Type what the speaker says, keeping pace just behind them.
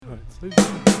What's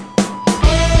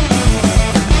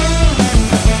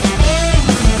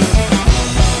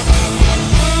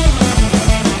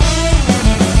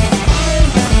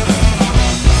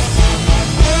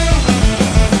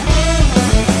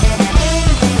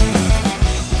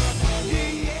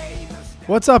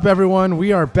up, everyone?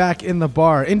 We are back in the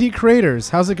bar. Indie creators,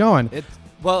 how's it going?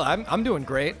 Well, I'm doing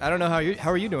great. I don't know how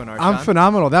are you doing, Arshan? I'm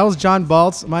phenomenal. That was John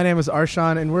Baltz. My name is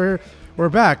Arshan, and we're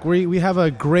back. We have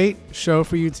a great show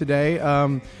for you today.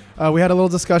 We had a little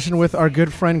discussion with our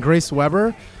good friend Grace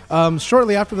Weber.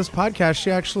 Shortly after this podcast, she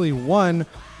actually won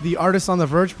the Artists on the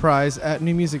Verge prize at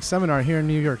New Music Seminar here in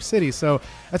New York City. So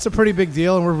that's a pretty big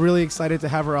deal, and we're really excited to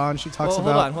have her on. She talks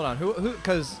about... Hold on. Who?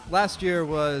 Because last year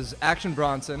was Action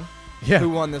Bronson. Yeah. Who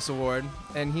won this award,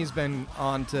 and he's been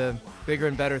on to bigger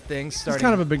and better things. It's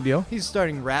kind of a big deal. He's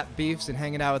starting rap beefs and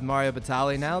hanging out with Mario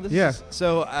Batali now.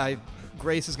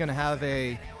 Grace is going to have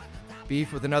a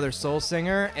beef with another soul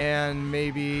singer and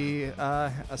maybe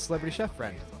a celebrity chef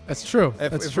friend. That's true.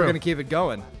 If we're going to keep it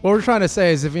going. What we're trying to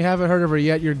say is if you haven't heard of her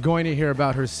yet, you're going to hear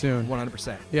about her soon.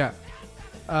 100%. Yeah.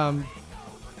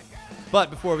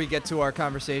 But before we get to our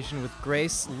conversation with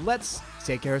Grace, let's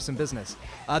take care of some business.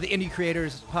 The Indie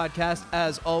Creators Podcast,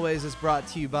 as always, is brought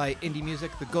to you by Indie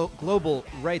Music, the global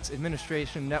rights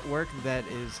administration network that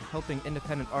is helping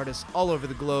independent artists all over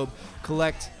the globe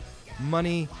collect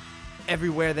money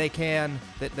everywhere they can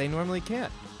that they normally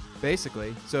can't,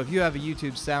 basically. So if you have a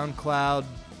YouTube, SoundCloud,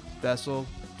 Vessel,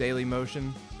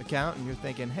 Dailymotion account, and you're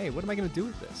thinking, hey, what am I going to do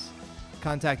with this?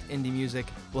 Contact Indie Music.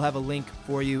 We'll have a link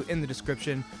for you in the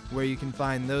description where you can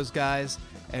find those guys.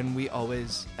 And we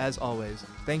always, as always,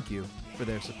 thank you for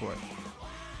their support.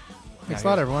 Thanks a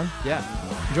lot, everyone. Yeah.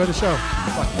 Enjoy the show.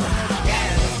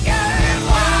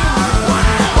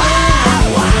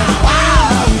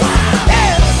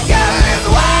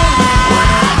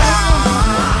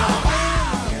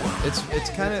 It's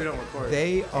kind of,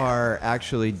 they are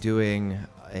actually doing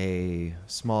a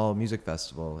small music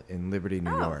festival in Liberty,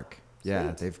 New York. Yeah,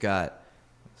 sweet. They've got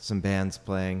some bands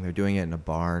playing. They're doing it in a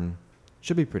barn.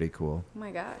 Should be pretty cool. Oh my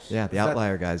gosh. Yeah, the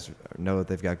Outlier guys know what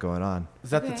they've got going on.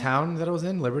 Is that the town that it was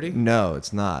in, Liberty? No,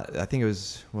 it's not. I think it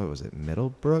was, what was it,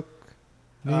 Middlebrook,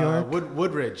 New York?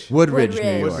 Woodridge. Woodridge,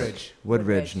 New York. Woodridge.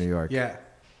 Woodridge, New York. Yeah.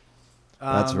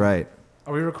 That's right.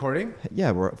 Are we recording?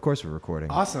 Yeah, of course we're recording.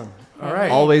 Awesome. All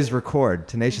right. Always record.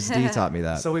 Tenacious D taught me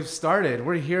that. So we've started.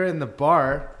 We're here in the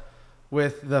bar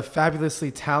with the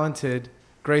fabulously talented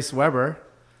Grace Weber.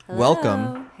 Hello.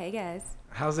 Welcome. Hey, guys.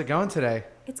 How's it going today?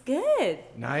 It's good.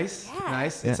 Nice. Yeah.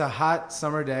 Nice. Yeah. It's a hot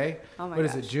summer day. Oh my What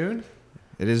is gosh. it, June?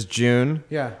 It is June.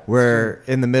 Yeah. We're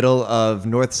in the middle of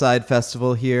Northside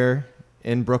Festival here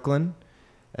in Brooklyn.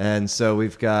 And so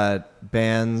we've got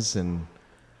bands and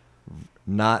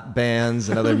not bands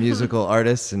and other musical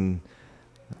artists and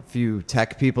a few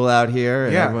tech people out here.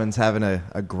 And everyone's having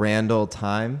a grand old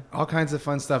time. All kinds of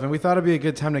fun stuff. And we thought it'd be a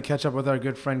good time to catch up with our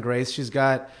good friend Grace. She's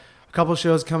got a couple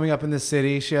shows coming up in the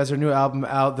city. She has her new album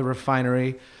out, The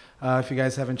Refinery. If you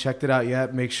guys haven't checked it out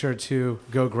yet, make sure to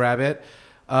go grab it.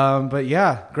 But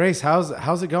yeah, Grace, how's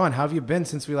it going? How have you been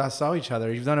since we last saw each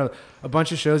other? You've done a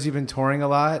bunch of shows. You've been touring a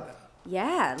lot.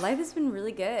 Yeah, life has been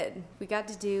really good. We got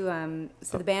to do,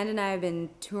 so the band and I have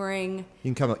been touring.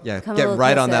 You can get a little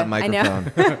right on closer. that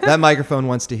microphone. That microphone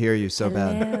wants to hear you so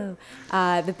bad.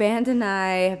 Hello. The band and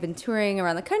I have been touring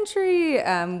around the country.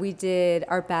 We did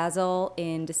Art Basel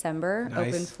in December,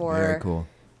 Nice. open for Very cool.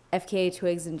 FKA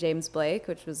Twigs and James Blake,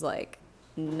 which was like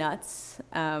nuts.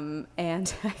 And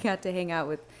I got to hang out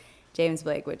with James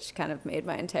Blake, which kind of made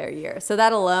my entire year. So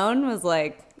that alone was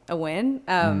like a win.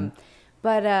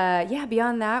 But yeah,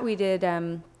 beyond that, we did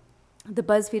the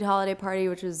BuzzFeed Holiday Party,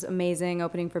 which was amazing,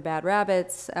 opening for Bad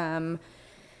Rabbits.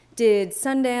 Did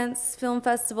Sundance Film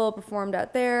Festival, performed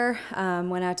out there.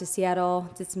 Went out to Seattle,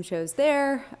 did some shows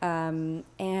there.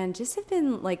 And just have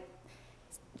been like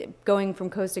going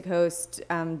from coast to coast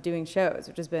doing shows,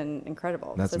 which has been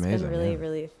incredible. That's amazing. It's been really,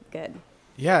 really good.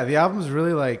 Yeah, the album's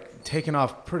really like taken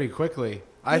off pretty quickly,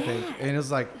 I think. And it's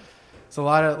like it's a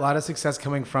lot of success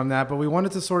coming from that. But we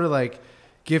wanted to sort of like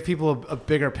give people a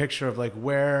bigger picture of like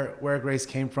where Grace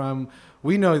came from.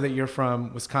 We know that you're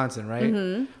from Wisconsin, right?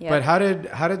 Mm-hmm, yeah. But how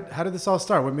did this all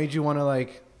start? What made you want to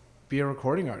like be a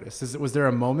recording artist? Was there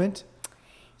a moment?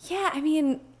 Yeah, I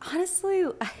mean, honestly,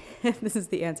 this is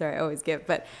the answer I always give,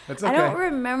 but That's I okay. don't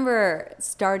remember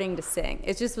starting to sing.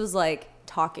 It just was like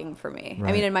talking for me. Right.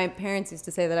 I mean, and my parents used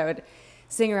to say that I would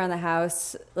sing around the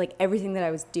house, like everything that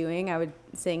I was doing, I would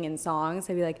sing in songs.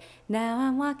 I'd be like, now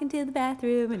I'm walking to the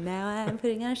bathroom, and now I'm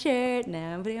putting on a shirt,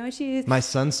 now I'm putting on my shoes. My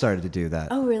son started to do that.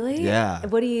 Oh, really? Yeah.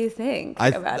 What do you think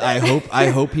about it? I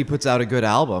hope he puts out a good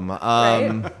album.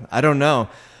 Right? I don't know.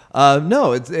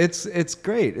 No, it's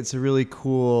great. It's a really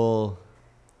cool.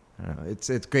 I don't know.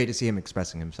 It's great to see him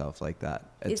expressing himself like that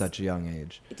at such a young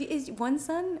age. Is one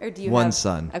son or do you One have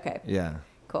son? Okay. Yeah.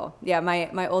 Cool. Yeah,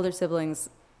 my older siblings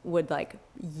would like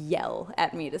yell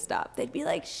at me to stop. They'd be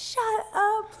like, "Shut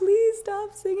up, please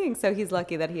stop singing." So he's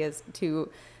lucky that he has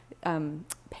two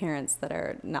parents that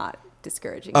are not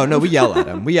discouraging Oh him. no, we yell at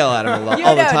him. We yell at him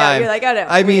all the No, time. you're like, oh no.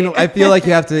 I mean, I feel like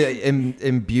you have to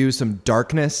imbue some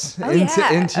darkness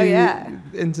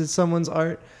into someone's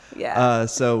art. Yeah.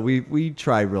 So we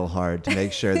try real hard to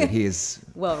make sure that he is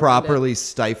Well-rounded. properly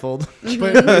stifled.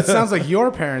 But it sounds like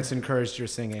your parents encouraged your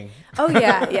singing. Oh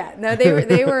yeah. No,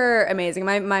 they were amazing.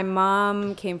 My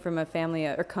mom comes from a family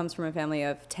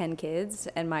of 10 kids,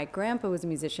 and my grandpa was a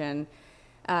musician.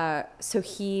 So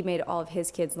he made all of his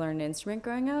kids learn an instrument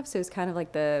growing up. So it was kind of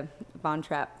like the Von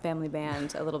Trapp family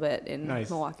band a little bit in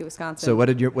Milwaukee, Wisconsin. So what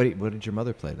did your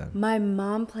mother play then? My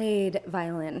mom played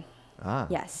violin. Ah,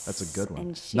 Yes. that's a good one.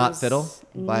 And Not fiddle?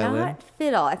 Violin? Not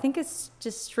fiddle. I think it's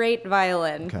just straight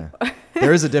violin. Okay.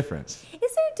 There is a difference. Is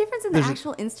there a difference in the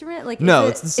actual instrument? Like, No,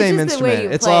 is it's the same just the way instrument.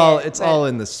 you It's play all it, it's but- all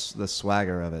in the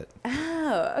swagger of it.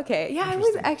 Oh, okay. Yeah, I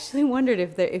was actually wondered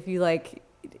if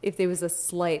there was a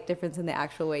slight difference in the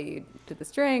actual way you did the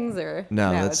strings, or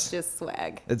No, it's just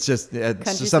swag. It's just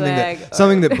Country something swag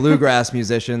something that bluegrass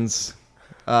musicians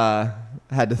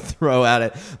had to throw at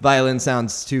it. Violin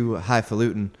sounds too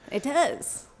highfalutin. It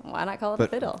does. Why not call it a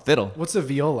fiddle? Fiddle. What's a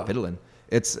viola? Fiddling.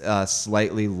 It's a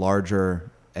slightly larger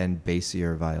and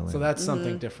bassier violin. So that's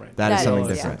something different. That is something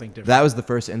is, different. yeah. That was the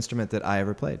first instrument that I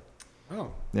ever played.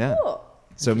 Oh. Yeah. Cool.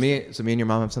 So me and your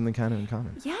mom have something kind of in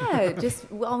common. Yeah, just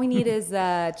all we need is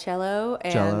cello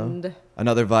and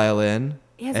another violin,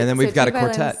 Yeah, and so- then so we've got a two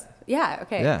violins. quartet. Yeah.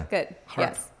 Okay. Yeah. Good. Harp.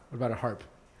 Yes. What about a harp?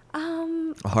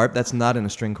 A harp that's not in a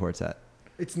string quartet.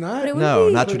 It's not. But it would No,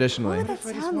 be- not traditionally. What would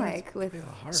that sound like with?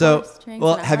 So, strings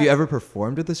well, and a have you harp? ever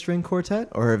performed with a string quartet,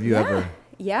 or have you ever?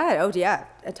 Yeah. Oh, yeah.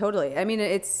 Totally. I mean,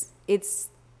 it's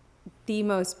the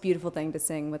most beautiful thing to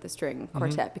sing with a string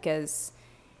quartet because,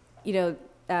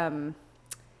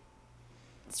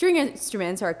 string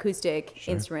instruments are acoustic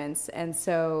instruments, and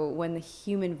so when the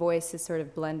human voice is sort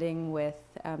of blending with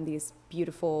these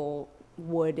beautiful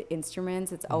wood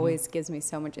instruments, it always gives me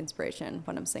so much inspiration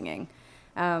when I'm singing.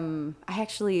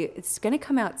 It's going to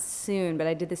come out soon, but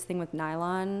I did this thing with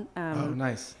Nylon. Oh,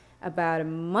 nice. About a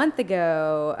month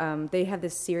ago. They have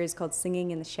this series called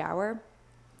Singing in the Shower,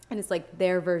 and it's like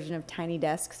their version of Tiny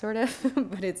Desk, sort of,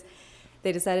 but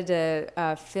they decided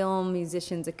to film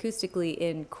musicians acoustically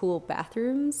in cool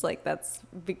bathrooms. Like that's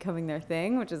becoming their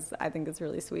thing, which I think is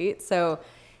really sweet. So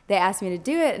they asked me to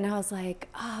do it, and I was like,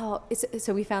 oh.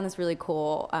 So we found this really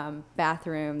cool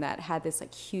bathroom that had this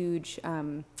like huge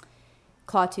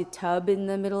claw-tooth tub in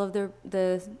the middle of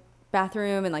the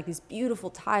bathroom, and like these beautiful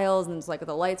tiles, and like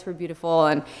the lights were beautiful,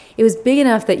 and it was big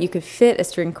enough that you could fit a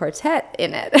string quartet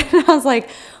in it. And I was like,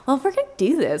 well, if we're gonna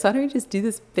do this, why don't we just do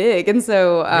this big? And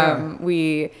so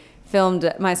we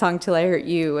filmed my song "Till I Hurt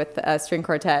You" with a string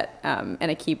quartet and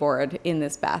a keyboard in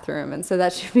this bathroom, and so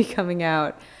that should be coming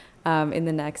out in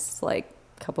the next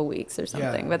couple weeks or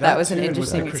something. But that was an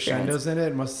interesting with the crescendos in it.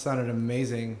 It must have sounded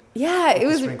amazing. Yeah, it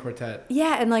was string quartet.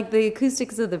 Yeah, and the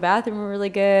acoustics of the bathroom were really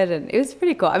good, and it was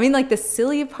pretty cool. I mean, the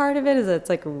silly part of it is that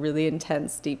it's a really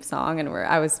intense, deep song, and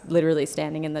I was literally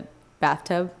standing in the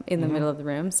bathtub in the middle of the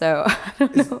room. So I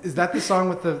don't know. Is that the song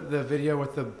with the video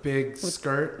with the big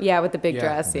skirt? Yeah, with the big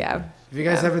dress. Yeah. If you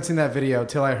guys haven't seen that video,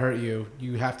 "Till I Hurt You,"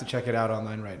 you have to check it out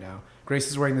online right now. Grace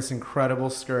is wearing this incredible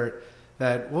skirt.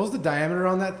 What was the diameter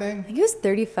on that thing? I think it was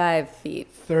 35 feet.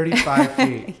 35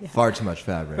 feet. Yeah. Far too much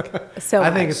fabric. So I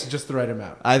think it's just the right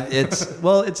amount.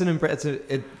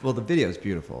 The video is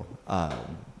beautiful.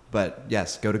 But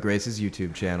yes, go to Grace's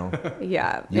YouTube channel.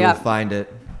 Yeah. You'll find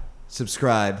it.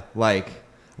 Subscribe, like.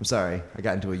 I'm sorry, I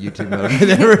got into a YouTube mode.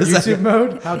 There for a YouTube second.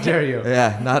 mode? How dare you?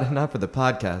 Yeah, not for the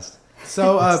podcast.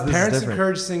 So This is parents different.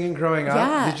 encouraged singing growing up.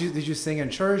 Yeah. Did you sing in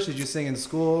church? Did you sing in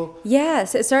school? Yeah,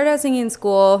 so I started out singing in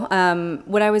school.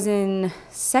 When I was in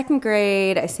second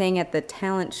grade, I sang at the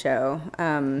talent show.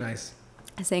 Nice.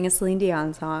 I sang a Celine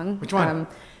Dion song. Which one?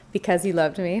 Because You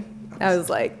Loved Me. I was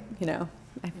I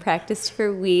practiced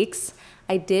for weeks.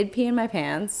 I did pee in my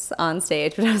pants on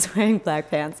stage, but I was wearing black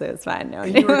pants, so it was fine. No one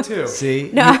You knew. were too. See?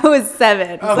 No, I was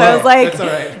 7. Oh, so I was that's all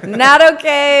right. not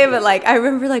okay. But I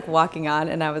remember walking on,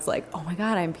 and I was like, oh my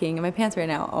God, I'm peeing in my pants right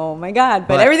now. Oh my God.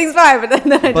 But everything's fine. But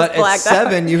then I But just at blacked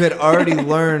out. 7, you had already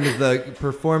learned the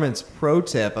performance pro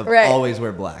tip of always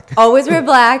wear black. Always wear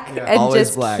black and Always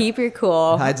just black. keep your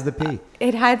cool. Hides the pee.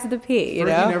 It hides the pee, you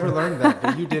Fergie know? never learned that,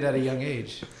 but you did at a young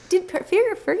age. Did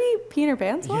Fergie pee in her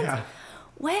pants once? Yeah.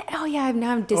 What? Oh yeah,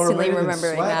 now I'm distantly Raven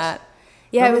remembering Sweat. that.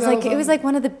 Yeah, Remember that it was was on- like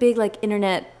one of the big like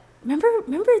internet. Remember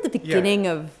the beginning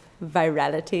of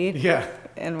virality? Yeah.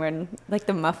 And when like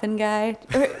the muffin guy,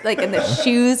 or like and the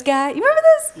shoes guy. You remember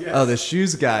this? Yes. Oh, the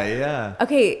shoes guy, yeah.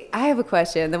 Okay, I have a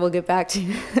question. Then we'll get back to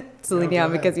Celine go Dion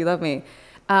ahead. because you love me.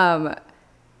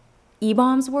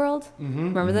 E-Bombs World.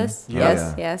 Remember this?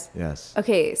 Yeah. Yes.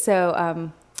 Okay,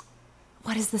 so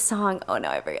what is the song? Oh no,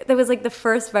 I forget. That was like the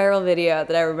first viral video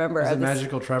that I remember. Was of it this.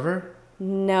 Magical Trevor?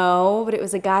 No, but it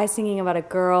was a guy singing about a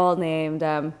girl named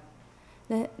na,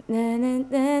 na, na,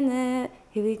 na, na,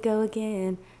 here we go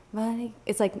again.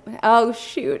 It's like, oh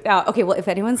shoot. Oh, okay, well if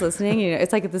anyone's listening,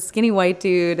 it's like the skinny white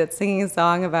dude that's singing a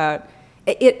song about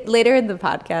it later in the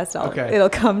podcast. It'll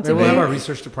come to Maybe me. we'll have our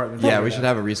research department. Yeah, figure we it should out.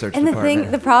 have a research And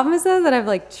department. the problem is though that I've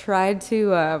like tried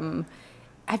to,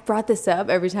 I've brought this up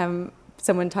every time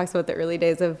someone talks about the early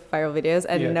days of viral videos,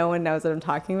 and no one knows what I'm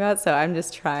talking about. So I'm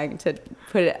just trying to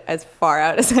put it as far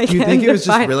out as I can. Do you think it was to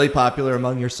just find- really popular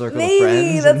among your circle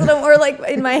Maybe of friends? that's what I'm more like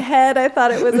in my head. I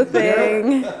thought it was a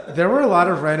thing. There were a lot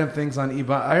of random things on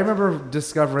E-Bomb. I remember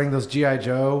discovering those G.I.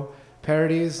 Joe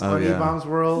parodies on yeah. E-Bomb's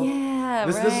World. Yeah,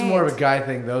 This is more of a guy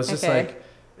thing, though. It's just Okay. like,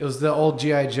 it was the old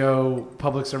G.I. Joe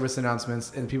public service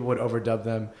announcements, and people would overdub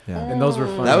them. Yeah. And those were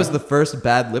fun. That was the first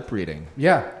bad lip reading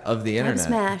Yeah. of the Dub internet.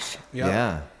 Smash. Yep.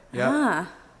 Yeah. Yep. Ah.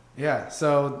 Yeah.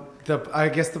 So I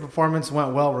guess the performance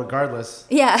went well regardless.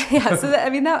 Yeah. So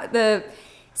the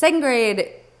second grade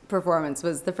performance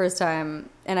was the first time,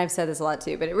 and I've said this a lot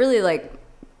too, but it really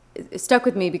it stuck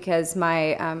with me because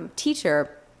my teacher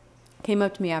came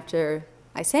up to me after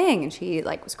I sang, and she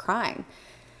was crying.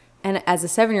 And as a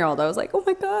 7-year-old, I was like, oh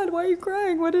my God, why are you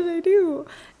crying? What did I do?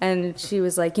 And she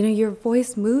was like, your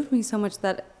voice moved me so much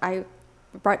that I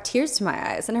brought tears to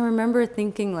my eyes. And I remember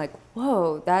thinking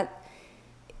whoa, that,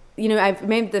 I've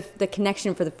made the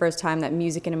connection for the first time that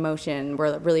music and emotion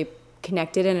were really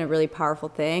connected in a really powerful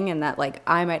thing. And that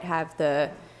I might have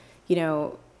a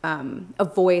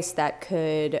voice that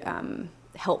could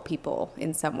help people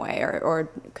in some way or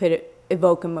could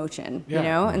evoke emotion,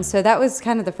 And so that was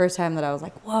kind of the first time that I was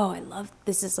like, whoa, I love,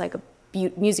 this is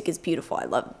music is beautiful. I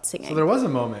love singing. So there was a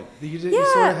moment. You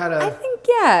sort of had I think,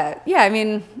 yeah. I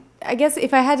mean, I guess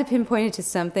if I had to pinpoint it to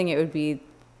something, it would be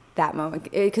that moment.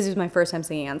 Because it was my first time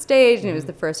singing on stage, and it was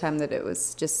the first time that it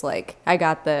was just I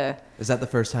got the... Is that the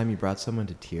first time you brought someone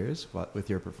to tears with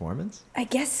your performance? I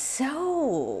guess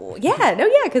so. Yeah,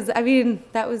 because,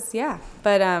 that was, yeah.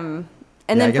 But, and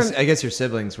then I guess your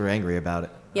siblings were angry about it.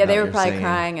 Yeah, they about were your probably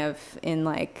singing.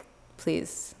 crying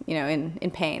please,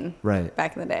 in pain. Right.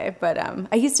 Back in the day. But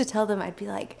I used to tell them, I'd be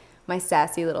my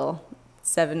sassy little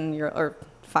 7-year-old or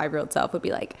 5-year-old self would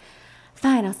be like,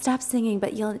 fine, I'll stop singing,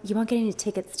 but you won't get any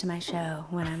tickets to my show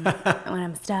when I'm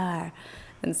a star.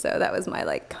 And so that was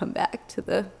my comeback to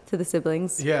the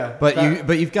siblings. Yeah.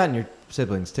 But you've gotten your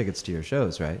siblings tickets to your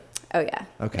shows, right? Oh yeah.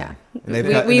 Okay. Yeah. And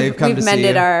they've come to we've see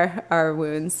mended you? our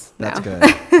wounds. That's now.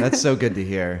 good. That's so good to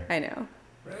hear. I know.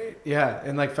 Right. Yeah.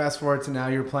 And fast forward to now,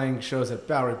 you're playing shows at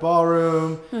Bowery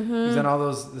Ballroom. Mm-hmm. You've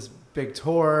done this big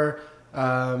tour.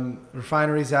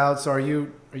 Refinery's out. So are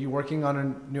you working on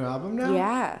a new album now?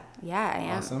 Yeah, I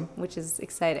am. Awesome. Which is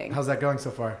exciting. How's that going so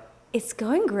far? It's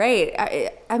going great.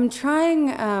 I'm trying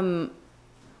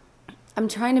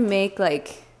to make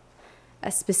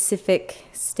a specific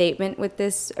statement with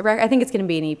this record. I think it's going to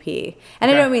be an EP. And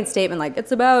I Okay. don't mean statement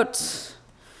it's about,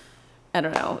 I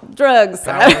don't know, drugs.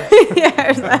 Power.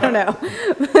 I don't know.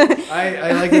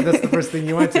 I like that that's the first thing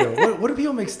you went to. What do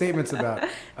people make statements about?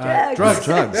 Drugs.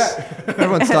 Drugs.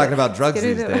 Everyone's talking about drugs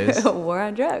these days. War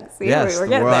on drugs. See, Yes, we're the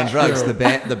getting war on there. drugs. The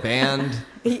band,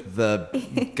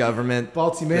 the government.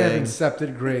 Balti may have thing.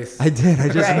 incepted Grace. I did. I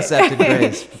just Right. incepted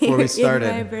Grace before we In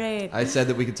started. my brain. I said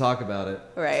that we could talk about it,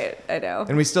 Right, I know.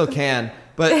 and we still can.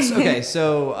 But okay,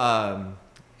 so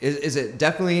is it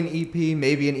definitely an EP?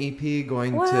 Maybe an EP?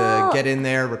 Going Well- to get in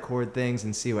there, record things,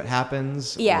 and see what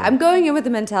happens? Yeah, Or- I'm going in with the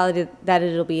mentality that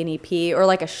it'll be an EP or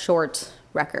a short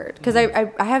record. Because I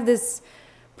have this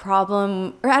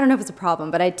problem, or I don't know if it's a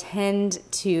problem, but I tend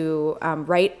to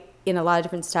write in a lot of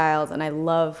different styles, and I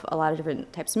love a lot of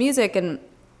different types of music, and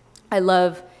I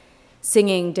love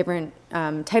singing different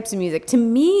types of music. To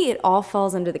me, it all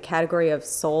falls under the category of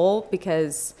soul,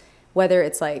 because whether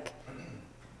it's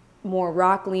more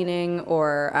rock leaning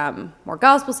or more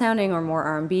gospel sounding or more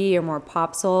R&B or more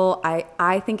pop soul,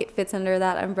 I think it fits under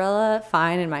that umbrella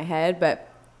fine in my head. But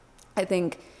I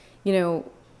think,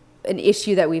 an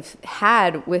issue that we've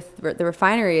had with the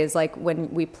Refinery is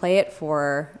when we play it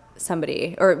for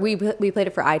somebody, or we played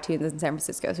it for iTunes in San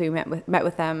Francisco. So we met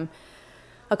with them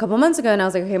a couple months ago, and I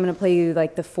was like, okay, I'm going to play you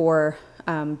the 4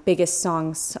 biggest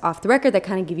songs off the record that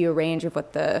kind of give you a range of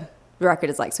what the record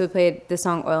is like. So we played the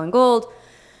song Oil and Gold,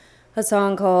 a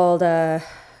song called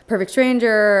Perfect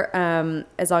Stranger,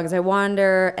 As Long as I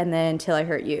Wander, and then Till I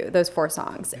Hurt You, those 4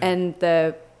 songs. Yeah. And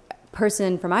the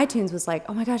person from iTunes was like,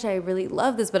 oh my gosh, I really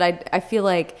love this, but I feel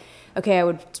like, okay, I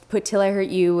would put Till I Hurt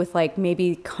You with like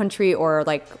maybe country or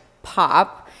like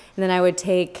pop, and then I would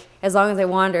take As Long as I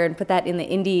Wander and put that in the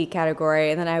indie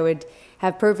category, and then I would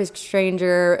have Perfect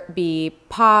Stranger be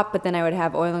pop, but then I would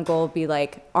have Oil and Gold be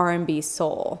like R&B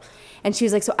soul. And she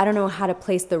was like, so I don't know how to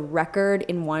place the record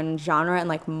in one genre and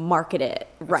like market it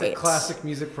right. It's a classic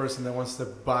music person that wants to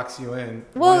box you in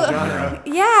well, one genre.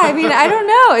 Yeah, I mean, I don't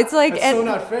know. It's like that's so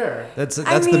not fair. That's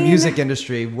the music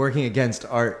industry working against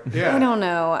art. Yeah. I don't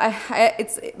know.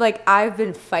 It's like I've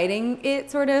been fighting it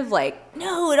sort of like,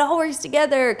 no, it all works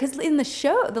together. Because in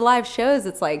the live shows,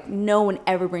 it's like no one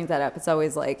ever brings that up. It's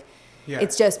always like,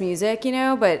 it's just music, you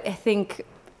know? But I think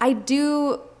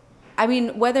I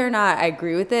mean, whether or not I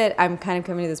agree with it, I'm kind of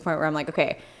coming to this point where I'm like,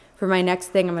 okay, for my next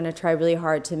thing, I'm going to try really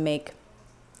hard to make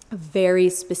a very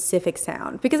specific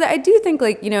sound. Because I do think,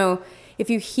 like, you know, if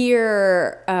you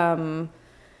hear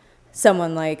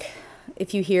someone like,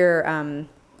 if you hear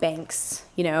Banks,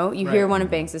 you know, you hear one of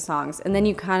Banks' songs, and then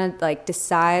you kind of, like,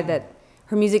 decide that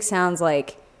her music sounds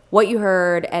like what you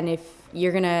heard, and if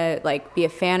you're going to, like, be a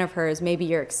fan of hers, maybe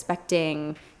you're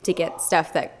expecting to get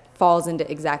stuff that falls into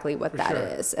exactly what that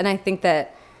is. And I think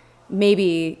that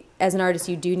maybe as an artist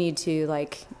you do need to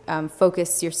like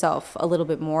focus yourself a little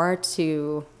bit more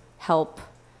to help,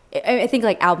 I think,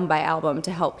 like album by album,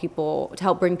 to help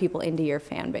bring people into your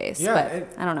fan base. But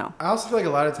I don't know, I also feel like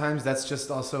a lot of times that's just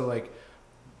also like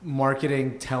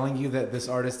marketing telling you that this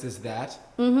artist is that.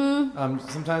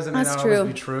 Sometimes it may not always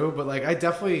be true, but like I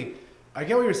get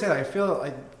what you're saying. I feel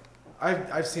like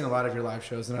I've seen a lot of your live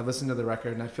shows and I've listened to the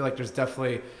record, and I feel like there's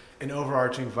definitely an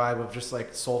overarching vibe of just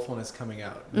like soulfulness coming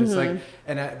out. It's like,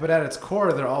 but at its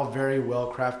core, they're all very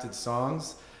well crafted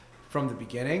songs from the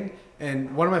beginning.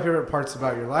 And one of my favorite parts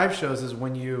about your live shows is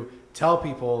when you tell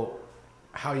people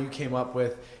how you came up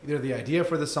with either the idea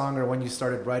for the song or when you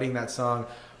started writing that song,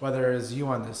 whether it was you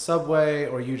on the subway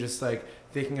or you just like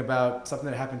thinking about something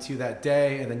that happened to you that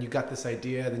day, and then you got this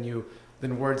idea,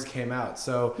 then words came out.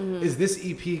 So is this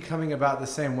EP coming about the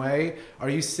same way?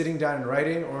 Are you sitting down and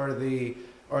writing, or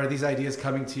are these ideas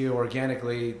coming to you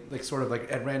organically, like sort of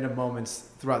like at random moments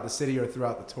throughout the city or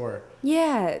throughout the tour?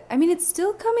 Yeah, I mean, it's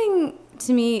still coming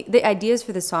to me. The ideas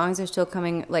for the songs are still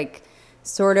coming like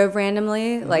sort of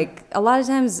randomly. Like a lot of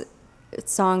times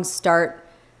songs start,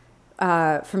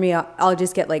 for me, I'll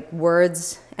just get like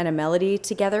words and a melody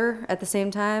together at the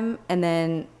same time. And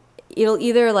then it'll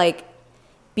either like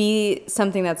be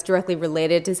something that's directly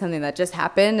related to something that just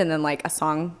happened, and then like a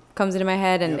song comes into my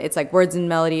head, and it's like words and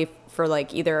melody for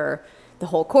like either the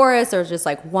whole chorus or just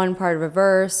like one part of a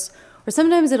verse. Or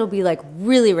sometimes it'll be like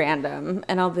really random,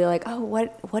 and I'll be like, oh,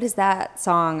 what is that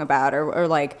song about? Or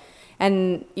like,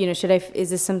 and you know, is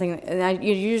this something? And I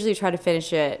usually try to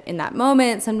finish it in that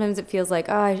moment. Sometimes it feels like,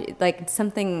 like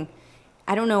something,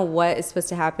 I don't know what is supposed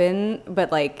to happen, but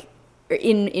like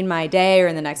in my day or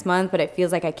in the next month, but it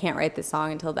feels like I can't write this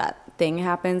song until that thing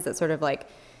happens that sort of like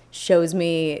shows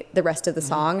me the rest of the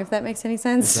song, if that makes any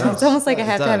sense. It's almost like I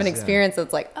have to have an experience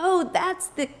that's like, oh, that's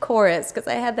the chorus, because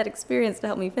I had that experience to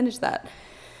help me finish that.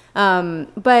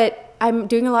 But I'm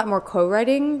doing a lot more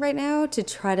co-writing right now to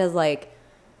try to like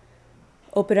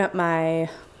open up my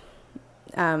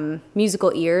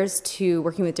musical ears to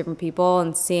working with different people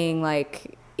and seeing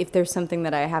like if there's something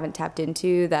that I haven't tapped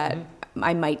into that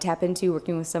I might tap into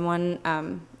working with someone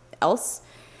else.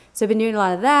 So I've been doing a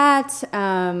lot of that.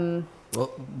 Well,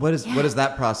 what has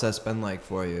that process been like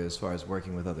for you as far as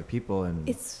working with other people? And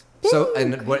it's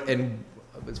and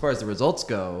as far as the results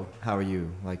go, how are you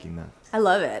liking that? I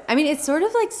love it. I mean, it's sort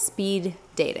of like speed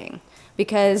dating,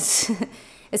 because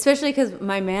especially because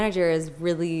my manager is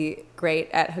really great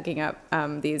at hooking up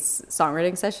these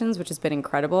songwriting sessions, which has been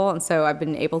incredible. And so I've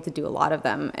been able to do a lot of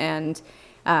them. And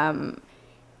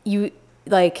you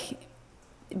like,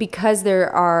 because there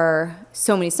are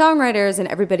so many songwriters and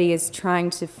everybody is trying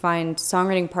to find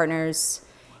songwriting partners,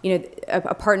 you know,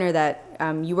 a partner that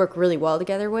you work really well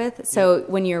together with. So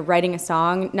when you're writing a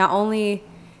song, not only,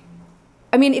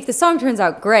 I mean, if the song turns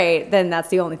out great, then that's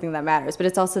the only thing that matters. But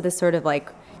it's also this sort of like,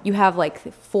 you have like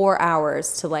 4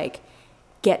 hours to like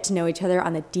get to know each other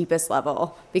on the deepest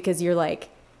level, because you're like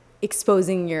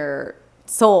exposing your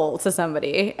soul to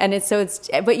somebody. And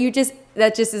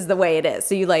that just is the way it is.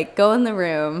 So you like go in the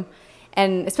room,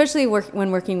 and especially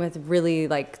when working with really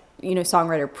like, you know,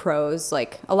 songwriter pros,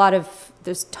 like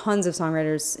there's tons of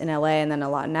songwriters in LA and then a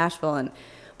lot in Nashville,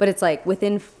 but it's like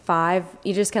within 5,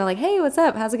 you just kind of like, hey, what's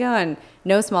up? How's it going?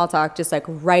 No small talk, just like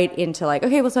right into like,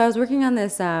 okay, well, so I was working on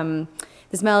this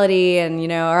this melody and,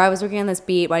 or I was working on this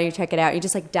beat. Why don't you check it out? You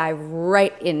just like dive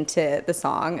right into the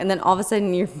song. And then all of a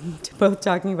sudden you're both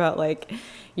talking about like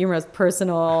your most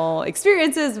personal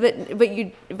experiences,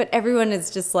 but everyone is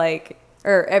just like,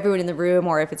 or everyone in the room,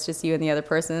 or if it's just you and the other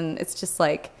person, it's just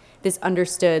like this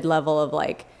understood level of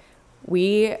like,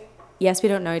 yes, we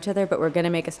don't know each other, but we're going to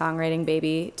make a songwriting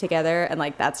baby together. And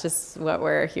like, that's just what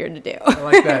we're here to do. I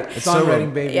like that.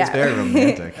 Songwriting baby. Yeah. It's very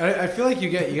romantic. I feel like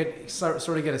you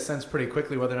sort of get a sense pretty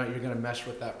quickly whether or not you're going to mesh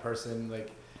with that person.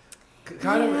 Like,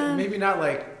 kind of, maybe not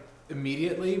like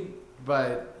immediately,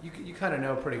 but you kind of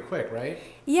know pretty quick, right?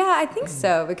 Yeah, I think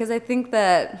so. Because I think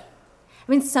that,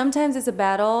 sometimes it's a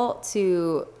battle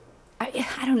to, I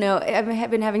don't know. I've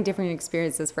been having different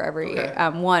experiences for every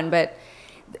one, but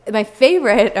my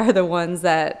favorite are the ones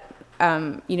that,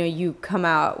 you come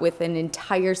out with an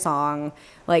entire song,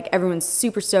 like everyone's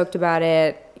super stoked about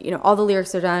it. All the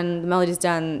lyrics are done, the melody's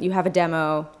done. You have a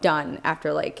demo done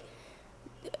after like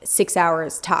 6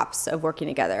 hours tops of working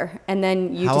together. And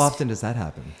then How often does that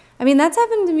happen? That's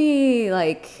happened to me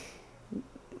like,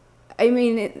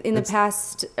 in the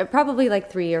past, probably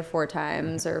like 3 or 4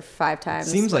 times or 5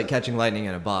 times. Seems like catching lightning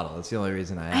in a bottle. That's the only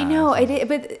reason I asked. I know, I did,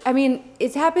 but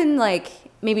it's happened like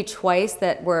maybe twice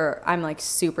that where I'm like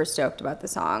super stoked about the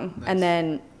song. Nice. And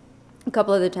then a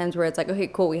couple other times where it's like, okay,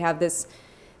 cool, we have this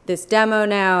demo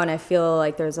now and I feel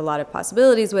like there's a lot of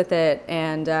possibilities with it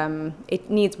and it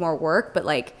needs more work, but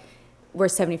like we're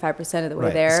 75% of the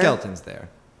way there. The skeleton's there.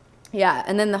 Yeah,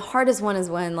 and then the hardest one is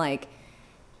when like,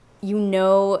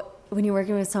 when you're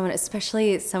working with someone,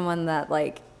 especially someone that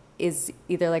like is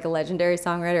either like a legendary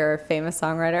songwriter or a famous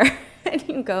songwriter, and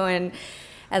you go in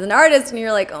as an artist and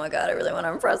you're like, oh my God, I really want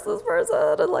to impress this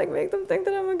person and like make them think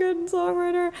that I'm a good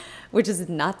songwriter, which is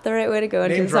not the right way to go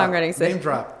into the songwriting session.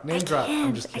 Name drop.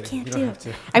 I'm just kidding. I can't you do don't it. have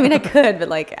to. I could, but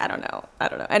like, I don't know.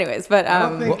 Anyways, but I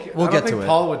don't think, we'll get I don't to think it.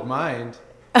 Paul would mind.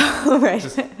 oh, right.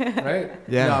 Right?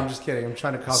 Yeah. No, I'm just kidding. I'm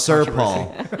trying to cause Sir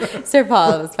controversy. Paul. Sir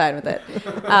Paul was fine with it.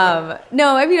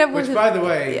 No, Which, by the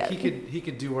way, yeah. he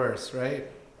could do worse, right?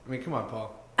 Come on,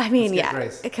 Paul. Let's get yeah.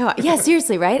 Grace. Come on. Yeah,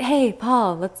 seriously, right? Hey,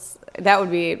 Paul, that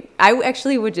would be, I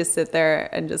actually would just sit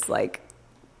there and just like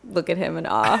look at him in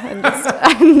awe and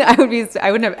just,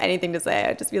 I wouldn't have anything to say.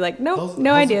 I'd just be like, nope,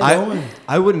 no ideas.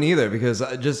 I wouldn't either because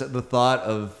just the thought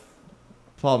of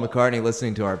Paul McCartney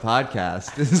listening to our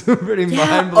podcast is a pretty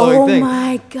mind-blowing thing. Oh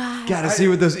my God. Gotta see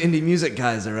what those indie music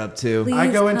guys are up to. Please I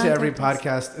go into every contact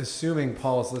podcast assuming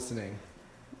Paul's listening.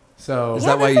 So Is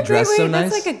that why you dress so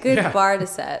nice? That's like a good bar to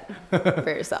set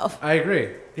for yourself. I agree.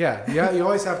 Yeah, you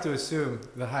always have to assume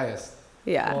the highest.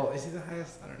 Yeah. Well, is he the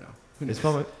highest? I don't know. It's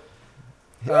Paul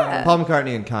Yeah.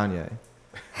 McCartney and Kanye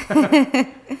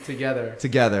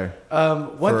Together.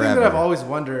 One thing that I've always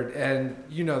wondered, and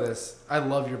you know this, I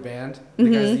love your band,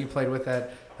 the guys that you played with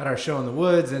at our show in the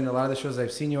woods and a lot of the shows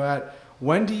I've seen you at.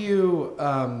 When do you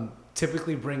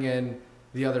typically bring in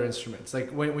the other instruments?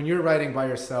 Like when you're writing by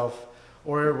yourself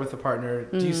or with a partner,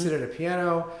 do you sit at a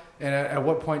piano? And at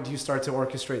what point do you start to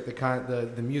orchestrate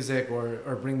the music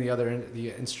or bring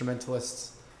the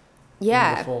instrumentalists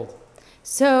into the fold?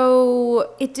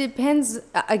 So it depends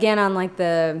again on like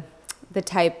the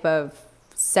type of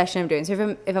session I'm doing.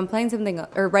 So if I'm playing something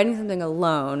or writing something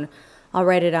alone, I'll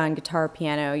write it on guitar or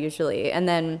piano usually. And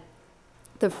then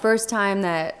the first time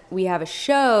that we have a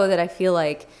show that I feel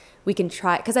like we can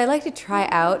try, because I like to try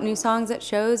out new songs at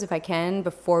shows if I can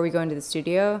before we go into the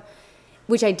studio,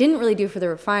 which I didn't really do for the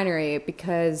Refinery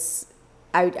because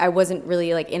I wasn't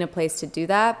really like in a place to do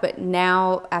that. But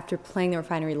now after playing the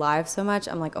Refinery live so much,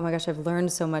 I'm like, oh my gosh, I've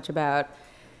learned so much about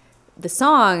the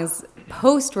songs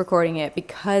post recording it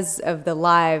because of the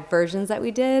live versions that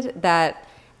we did, that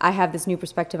I have this new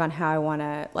perspective on how I want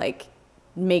to like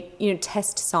make,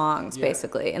 test songs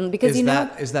basically. And because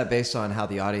is that based on how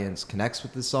the audience connects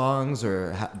with the songs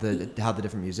or how the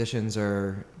different musicians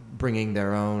are bringing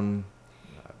their own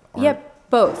art? Yep.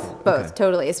 Both, Okay.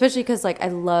 totally. Especially because, like, I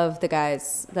love the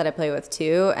guys that I play with,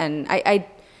 too. And I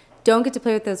don't get to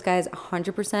play with those guys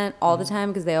 100% all the time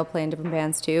because they all play in different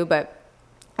bands, too. But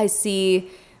I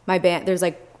see my band, there's,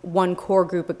 like, one core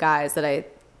group of guys that I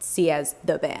see as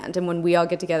the band. And when we all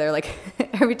get together, like,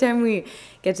 every time we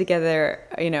get together,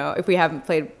 if we haven't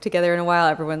played together in a while,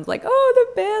 everyone's like, oh,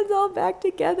 the band's all back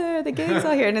together. The gang's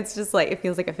all here. And it's just, like, it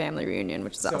feels like a family reunion,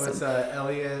 which is awesome. So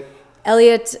it's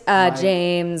Elliot, Mike.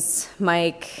 James,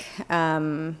 Mike,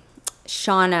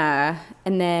 Shauna,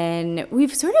 and then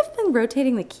we've sort of been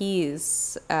rotating the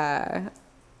keys.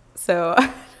 So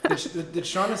did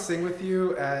Shauna sing with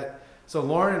you at? So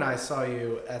Lauren and I saw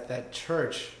you at that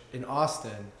church in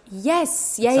Austin.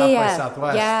 Yes. South by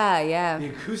Southwest. Yeah. The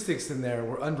acoustics in there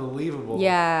were unbelievable.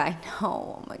 Yeah, I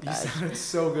know. Oh my You gosh. sounded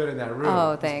so good in that room. Oh,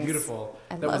 It was thanks. beautiful.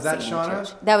 I Was love that singing in Shauna? church.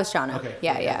 That was Shauna. Okay.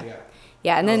 Yeah.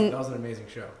 And That then was an amazing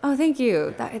show. oh, thank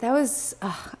you. Yeah. That was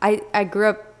I grew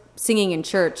up singing in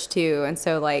church too, and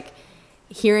so like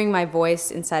hearing my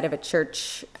voice inside of a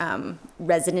church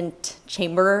resonant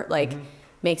chamber like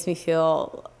makes me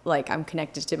feel like I'm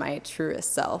connected to my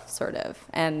truest self, sort of.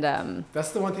 And That's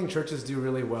the one thing churches do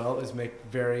really well is make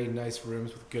very nice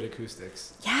rooms with good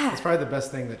acoustics. yeah, It's probably the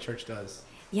best thing that church does.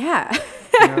 yeah,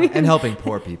 You know? And helping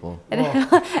poor people. and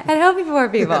helping poor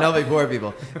people. And helping poor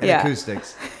people. And Yeah.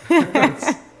 acoustics. That's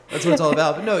what it's all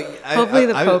about. But no, Hopefully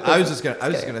the Pope I was isn't.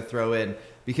 just gonna throw in,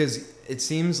 because it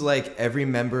seems like every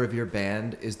member of your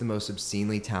band is the most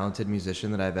obscenely talented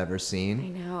musician that I've ever I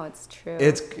seen. know, it's true.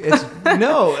 It's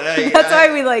no. That's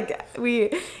why we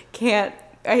can't.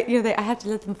 I have to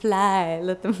let them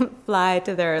fly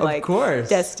to their Of course.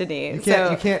 destiny. You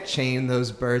can't chain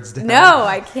those birds down. No,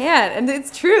 I can't. And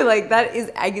it's true. Like, that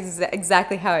is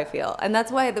exactly how I feel. And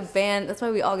that's why that's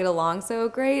why we all get along so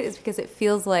great, is because it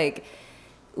feels like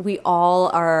we all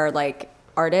are, like,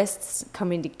 artists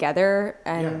coming together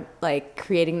and, like,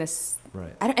 creating this.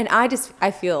 Right.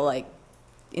 I feel, like,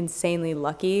 insanely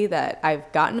lucky that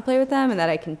I've gotten to play with them, and that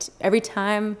I can, every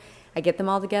time I get them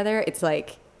all together, it's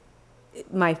like,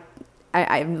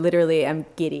 I'm literally, I'm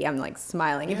giddy. I'm like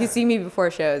smiling. If you see me before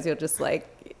shows, you'll just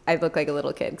like, I look like a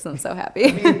little kid because I'm so happy.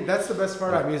 I mean, that's the best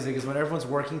part about music is when everyone's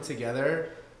working together,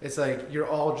 it's like you're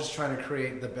all just trying to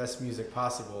create the best music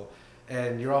possible,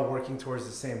 and you're all working towards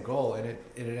the same goal, and it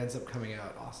ends up coming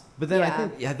out awesome. But then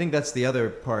Yeah. I think that's the other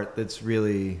part that's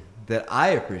really, that I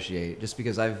appreciate, just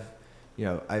because I've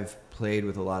played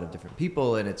with a lot of different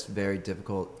people, and it's very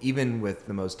difficult, even with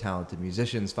the most talented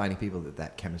musicians, finding people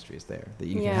that chemistry is there, that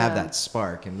you can have that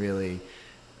spark, and really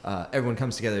everyone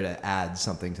comes together to add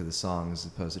something to the song as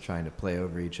opposed to trying to play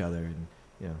over each other,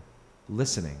 and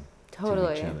listening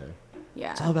to each other.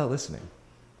 Yeah. It's all about listening.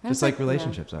 That's Just like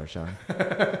relationships are, Sean.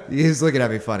 He's looking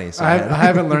at me funny. So I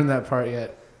haven't learned that part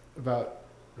yet about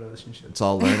relationships. it's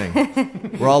all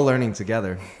learning. We're all learning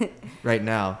together right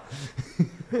now.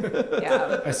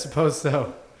 Yeah. I suppose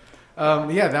so.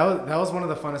 That was one of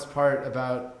the funnest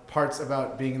parts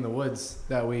about being in the woods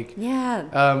that week.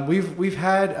 Yeah. We've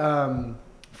had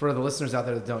for the listeners out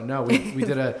there that don't know, we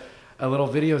did a little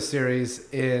video series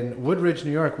in Woodridge,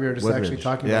 New York. We were just actually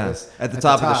talking about this at the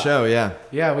top of the show. Yeah.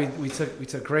 Yeah, we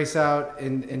took Grace out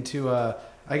into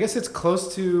I guess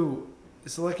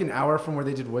it's like an hour from where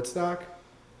they did Woodstock.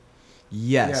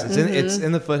 Yes, Yeah. it's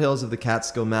in the foothills of the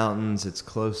Catskill Mountains. It's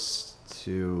close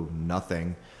to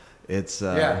nothing. It's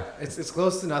it's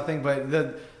close to nothing, but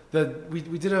we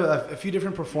did a few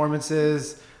different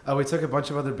performances. We took a bunch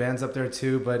of other bands up there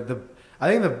too, but I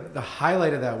think the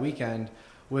highlight of that weekend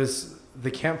was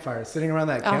the campfire, sitting around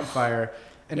that campfire,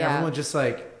 and everyone just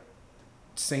like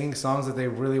singing songs that they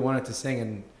really wanted to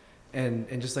sing,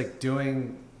 and just like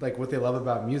doing like what they love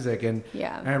about music. And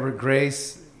Yeah. I remember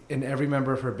Grace and every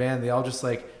member of her band, they all just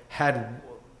like had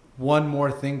one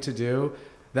more thing to do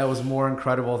that was more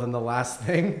incredible than the last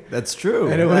thing. That's true.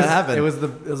 And that happened. it was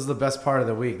the best part of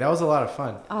the week. That was a lot of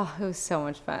fun. Oh, it was so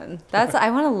much fun. I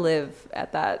want to live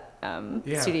at that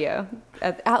studio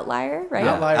at Outlier, right?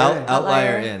 Yeah. Outlier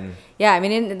Outlier in. Yeah, I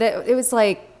mean, it was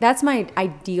like, that's my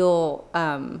ideal,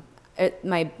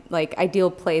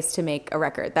 ideal place to make a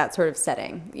record, that sort of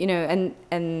setting,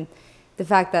 and the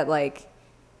fact that like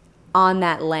on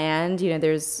that land,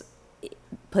 there's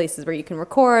places where you can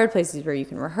record, places where you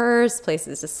can rehearse,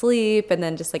 places to sleep, and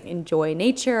then just like enjoy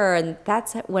nature. And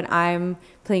that's when I'm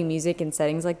playing music in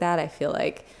settings like that, I feel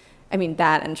like, I mean,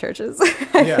 that and churches.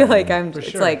 I feel like it's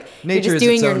sure. like Nature you're is just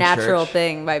doing its your own natural church.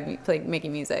 thing by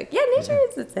making music. Yeah, nature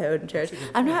is its own church.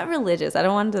 I'm not religious. I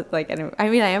don't want to like. I mean,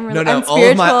 I am. No, I'm all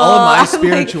of my spiritual. I'm,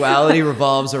 spirituality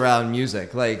revolves around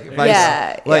music. Like,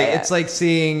 it's like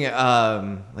seeing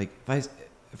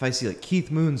if I see like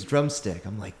Keith Moon's drumstick,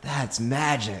 I'm like, that's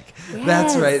magic.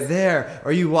 That's Yes. right there.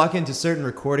 Or you walk into certain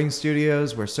recording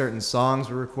studios where certain songs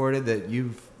were recorded that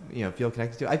you feel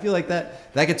connected to. I feel like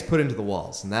that gets put into the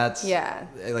walls, and that's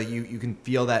like you can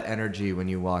feel that energy when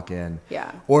you walk in.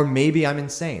 Yeah. Or maybe I'm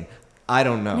insane. I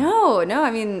don't know. No.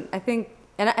 I mean, I think,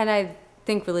 and I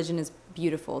think religion is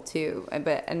beautiful too.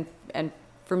 But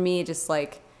for me, just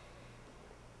like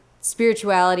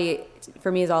spirituality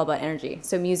for me is all about energy.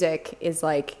 So music is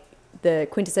like the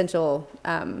quintessential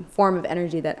form of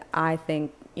energy that I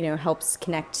think helps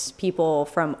connect people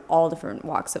from all different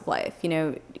walks of life.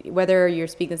 Whether you're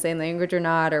speaking the same language or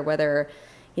not, or whether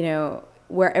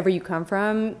wherever you come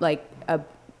from, like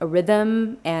a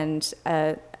rhythm and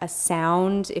a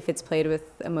sound, if it's played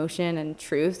with emotion and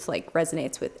truth, like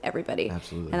resonates with everybody.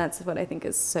 Absolutely. And that's what I think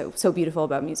is so beautiful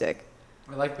about music.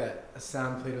 I like that. A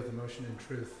sound played with emotion and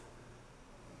truth.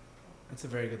 That's a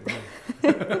very good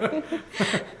line.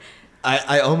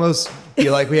 I almost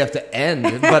feel like we have to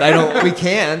end, but we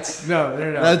can't. No.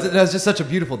 That's just such a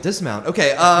beautiful dismount.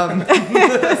 Okay.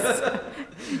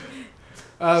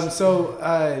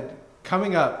 So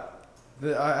coming up,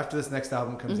 after this next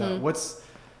album comes out, what's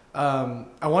I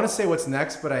want to say what's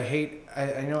next, but I hate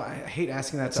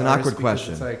asking that. It's to an artists awkward because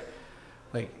question. It's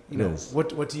like you know,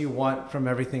 what do you want from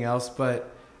everything else? But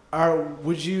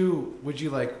would you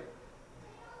like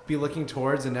be looking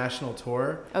towards a national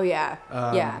tour? Oh yeah,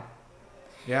 yeah.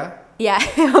 Yeah? Yeah,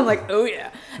 I'm like, oh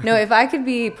yeah. No, if I could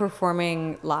be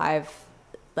performing live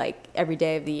like every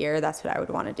day of the year, that's what I would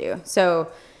want to do.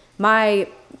 So my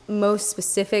most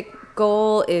specific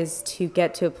goal is to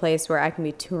get to a place where I can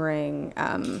be touring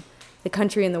the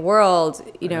country and the world,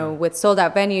 you know, with sold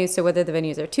out venues. So whether the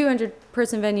venues are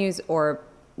 200-person venues or,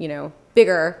 you know,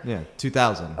 bigger. Yeah,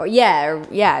 2,000.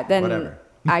 Then Whatever.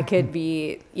 I could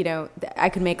be, you know, I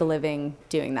could make a living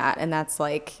doing that. And that's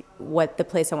like what the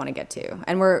place I want to get to.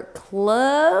 And we're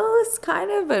close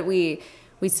kind of, but we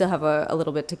still have a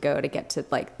little bit to go to get to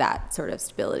like that sort of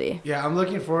stability. Yeah, I'm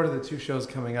looking forward to the 2 shows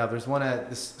coming up. There's one at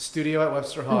this studio at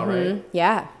Webster Hall, right?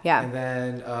 Yeah. And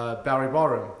then Bowery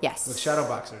Ballroom. Yes. With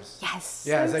Shadowboxers. Yes.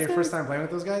 Yeah, is that your first time playing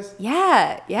with those guys?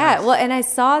 Yeah. Nice. Well, and I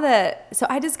saw that. So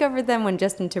I discovered them when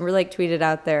Justin Timberlake tweeted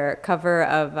out their cover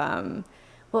of,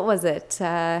 what was it?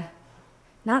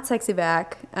 Not Sexy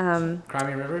Back.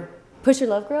 Crimey River? Push Your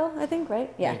Love Girl, I think,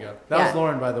 right? Yeah. There you go. That was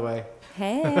Lauren, by the way.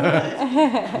 Hey.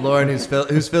 Lauren,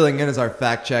 who's filling in as our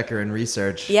fact checker and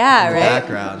research. Yeah, in the right?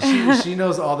 background. She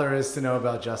knows all there is to know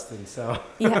about Justin, so.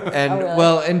 Yeah. And Oh,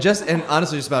 really? and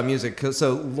honestly, just about music.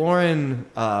 So Lauren,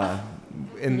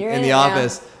 in You're in the it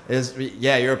office is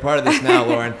you're a part of this now,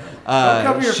 Lauren. Don't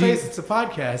cover your face. It's a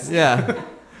podcast. Yeah.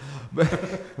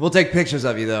 We'll take pictures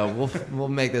of you though. We'll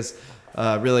make this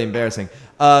really embarrassing.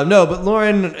 No, but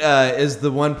Lauren is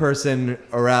the one person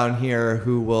around here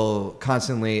who will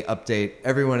constantly update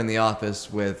everyone in the office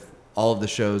with all of the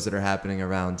shows that are happening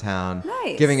around town.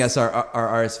 Nice. Giving us our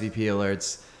RSVP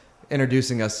alerts,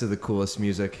 introducing us to the coolest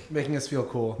music. Making us feel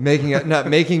cool.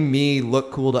 Making me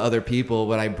look cool to other people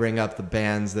when I bring up the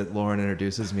bands that Lauren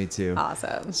introduces me to.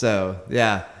 Awesome. So,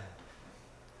 yeah.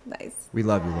 Nice. We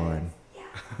love you, Lauren.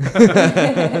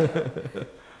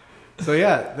 So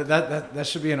yeah, that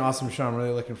should be an awesome show. I'm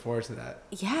really looking forward to that.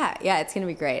 Yeah, it's gonna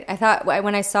be great. I thought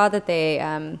when I saw that they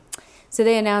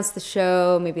announced the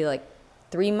show maybe like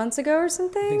 3 months ago or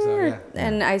something. I think so, yeah.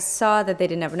 And I saw that they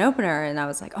didn't have an opener, and I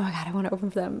was like, oh my god, I want to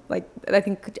open for them. Like, I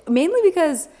think mainly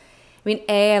because, I mean,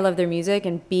 A, I love their music,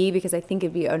 and B, because I think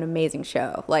it'd be an amazing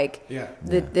show. Like,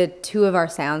 the two of our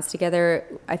sounds together,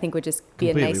 I think would just be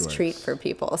Completely a nice treat for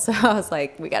people. So I was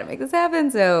like, we got to make this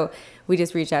happen. So we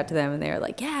just reached out to them, and they were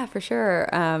like, yeah, for sure.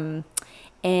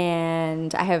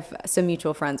 And I have some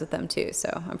mutual friends with them too,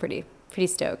 so I'm pretty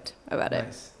stoked about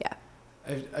it. Yeah.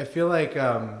 I feel like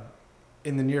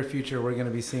in the near future we're going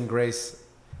to be seeing Grace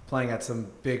playing at some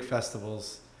big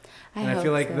festivals, and I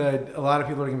feel like a lot of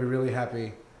people are going to be really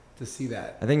happy to see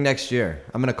that. I think next year.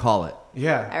 I'm going to call it.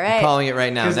 Yeah. All right. I'm calling it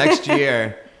right now. Next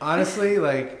year. Honestly,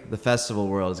 like, the festival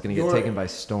world is going to get taken by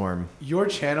storm. Your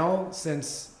channel,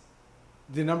 since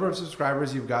the number of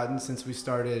subscribers you've gotten since we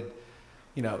started,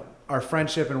 you know, our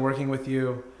friendship and working with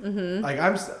you, like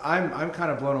I'm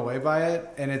kind of blown away by it,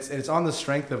 and it's on the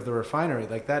strength of The Refinery.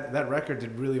 Like that record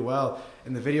did really well,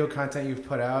 and the video content you've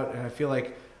put out, and I feel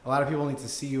like a lot of people need to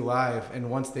see you live, and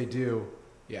once they do,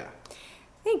 yeah.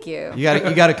 Thank you. You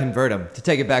got to convert them to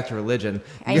take it back to religion.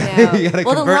 I know. You got to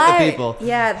convert the people.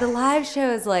 Yeah, the live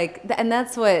show is like, and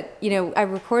that's what, you know, I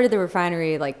recorded The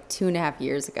Refinery like 2.5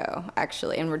 years ago,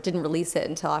 actually, and didn't release it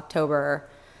until October,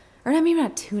 or maybe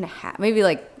not 2.5, maybe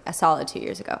like a solid 2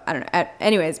 years ago. I don't know.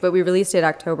 Anyways, but we released it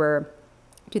October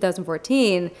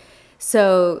 2014.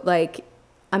 So like,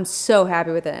 I'm so happy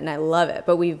with it and I love it.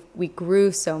 But we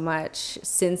grew so much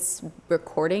since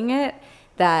recording it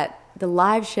that the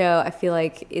live show, I feel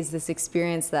like, is this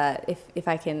experience that if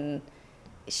I can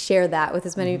share that with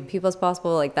as many people as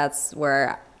possible, like that's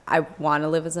where I want to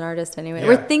live as an artist anyway. Yeah.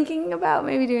 We're thinking about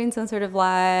maybe doing some sort of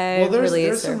live release.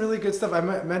 There's some really good stuff. I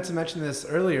meant to mention this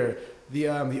earlier. The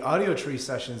Audio Tree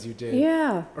sessions you did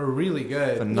are really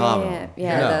good. Phenomenal.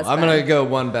 Yeah, I'm going to go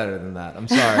one better than that. I'm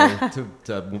sorry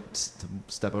to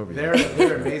step over you.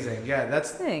 They're amazing. Yeah,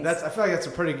 that's Thanks. I feel like that's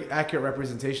a pretty accurate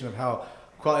representation of how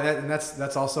quality, and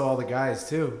that's also all the guys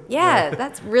too. Yeah,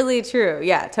 that's really true.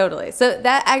 Yeah, totally. So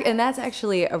that's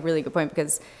actually a really good point,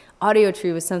 because Audio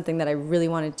Tree was something that I really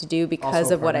wanted to do because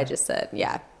Also a of what I partner. just said.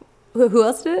 Yeah. Who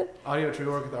else did it? Audio Tree,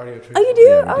 we work with Audio Tree. Oh, you do?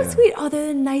 Yeah, we Oh, do. sweet. Oh, they're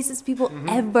the nicest people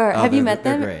ever. Oh, Have you they're- met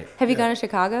they're them? great. Have you Yeah. gone to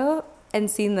Chicago and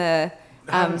seen the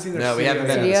I haven't seen their No, we haven't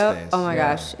been to yet. the studio? space. Oh my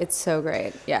Yeah. gosh, it's so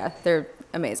great. Yeah, they're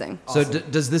amazing. So Awesome.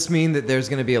 does this mean that there's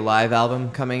going to be a live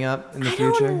album coming up in the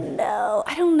future?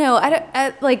 I don't know.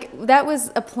 Like that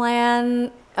was a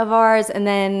plan of ours, and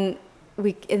then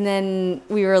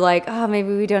we were like, oh,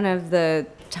 maybe we don't have the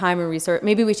time or resource.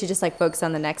 Maybe we should just like focus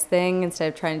on the next thing instead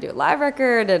of trying to do a live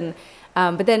record. And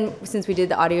but then since we did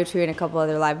the Audio Tree and a couple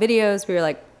other live videos, we were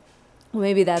like, well,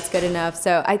 maybe that's good enough.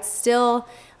 So I'd still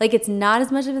like, it's not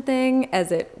as much of a thing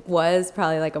as it was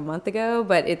probably like a month ago,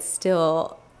 but it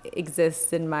still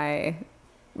exists in my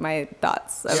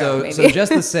thoughts. About So maybe.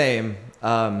 just the same,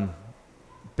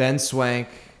 Ben Swank,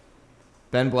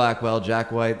 Ben Blackwell,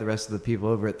 Jack White, the rest of the people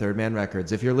over at Third Man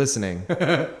Records. If you're listening,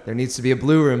 there needs to be a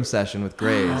Blue Room session with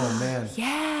Grace. Oh man.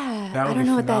 Yeah, That would I don't be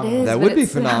know what that phenomenal. is. That but would it be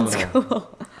sounds phenomenal.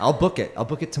 Cool. I'll book it. I'll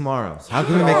book it tomorrow. How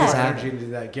can we make this Energy happen? to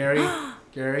do that, Gary.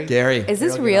 Gary. Is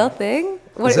this Gary, real get on. thing?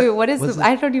 What that- what is what's the? it?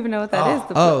 I don't even know what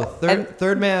that is.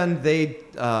 Third Man.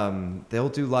 They'll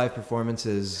do live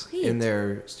performances Sweet. in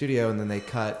their studio, and then they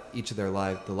cut each of their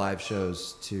live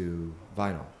shows to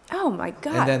vinyl. Oh my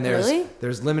god! And then really?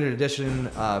 there's limited edition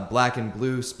black and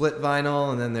blue split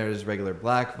vinyl, and then there's regular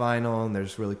black vinyl, and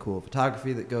there's really cool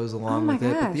photography that goes along my with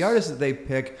it. But gosh. the artists that they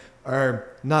pick are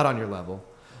not on your level.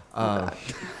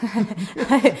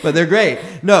 But they're great.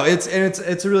 No, it's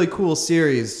a really cool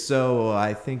series. So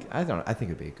I think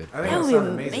it'd be a good. I think That it would sounds be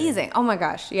amazing. amazing. Oh my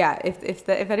gosh! Yeah, if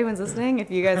anyone's listening, if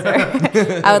you guys are,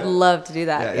 I would love to do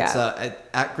that. Yeah, Yeah, it's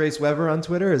at Grace Weber on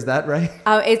Twitter. Is that right?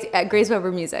 it's at Grace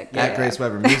Weber Music. At Grace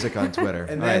Weber Music on Twitter.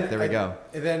 And All then, right, there we go.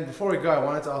 And then before we go, I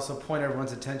wanted to also point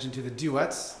everyone's attention to the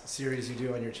duets series you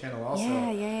do on your channel. Also,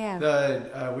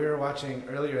 Yeah. we were watching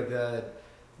earlier the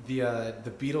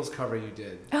Beatles cover you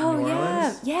did. Oh in New yeah,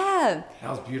 Orleans. yeah. That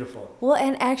was beautiful. Well,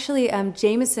 and actually,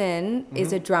 Jameson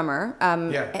is a drummer,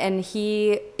 Yeah. and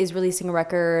he is releasing a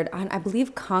record on, I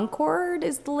believe, Concord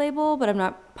is the label, but I'm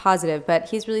not positive. But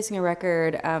he's releasing a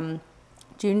record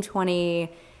June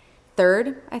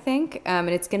 23rd, I think, and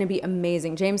it's going to be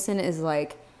amazing. Jameson is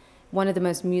like one of the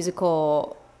most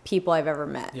musical people I've ever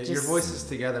met. Yeah, your voices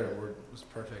together was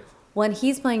perfect. When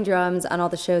he's playing drums on all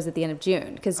the shows at the end of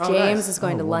June, because Oh, James nice. is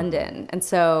going to London, and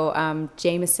so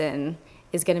Jameson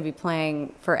is going to be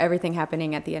playing for everything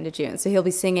happening at the end of June. So he'll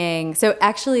be singing. So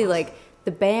actually, like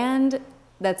the band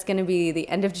that's going to be the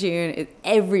end of June,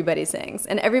 everybody sings,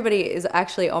 and everybody is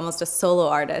actually almost a solo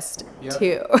artist Yep.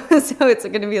 too. So it's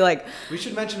going to be like, We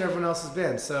should mention everyone else's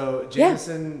band. So Yeah.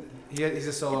 Jameson, he's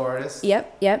a solo artist.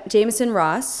 yep, Jameson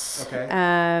Ross. Okay.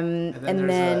 And And then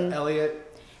there's Elliot. Elliot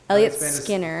Elliot's band is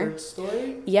Skinner. Third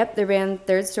Story. Yep, their band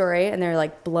Third Story, and they're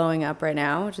like blowing up right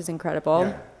now, which is incredible.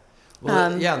 Yeah.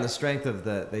 Well, yeah, on the strength of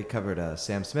they covered a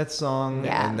Sam Smith song,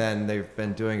 Yeah. and then they've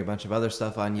been doing a bunch of other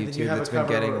stuff on And then you YouTube have that's a been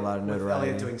cover getting a lot of with notoriety.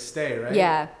 Elliot doing "Stay," right?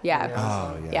 Yeah.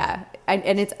 Oh, yeah. Yeah,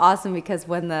 and it's awesome because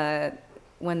when the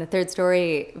Third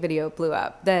Story video blew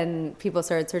up, then people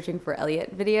started searching for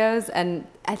Elliot videos, and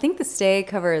I think the Stay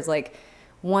cover is like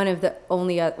one of the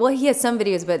only well, he has some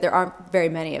videos, but there aren't very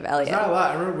many of There's Elliot. not a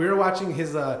lot. I remember we were watching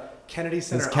his Kennedy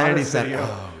Center His Kennedy Honors Center- video.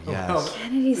 oh, yes. Well,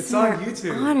 Kennedy it's Center on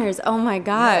YouTube. Honors. Oh my Yeah,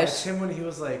 gosh. it's him when he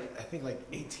was like, I think like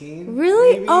 18.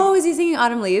 Really? maybe? Oh, is he singing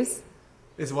Autumn Leaves?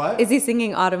 Is what? Is he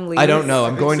singing Autumn Leaves? I don't know.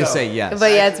 I'm think going to so. say yes.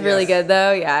 But yeah, it's really Yes. good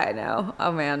though. Yeah, I know.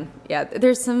 Oh man, yeah.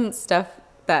 There's some stuff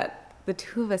that the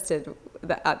two of us did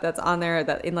that's on there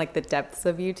that in like the depths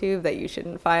of YouTube that you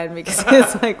shouldn't find because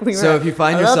it's like we were. So if you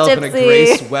find a little yourself in a tipsy.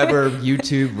 Grace Weber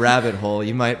YouTube rabbit hole,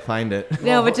 you might find it.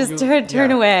 No, Well, but just you- turn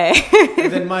yeah. away.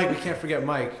 And then Mike, we can't forget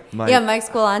Mike. Mike. Yeah, Mike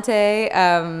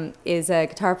Squilante is a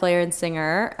guitar player and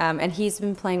singer, and he's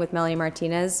been playing with Melanie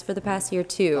Martinez for the past year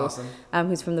too. Awesome.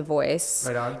 Who's from The Voice.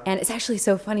 Right on. And it's actually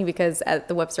so funny because at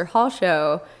the Webster Hall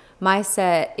show, my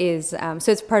set is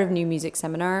so it's part of New Music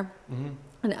Seminar,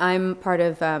 and I'm part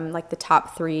of like the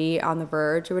top 3 on the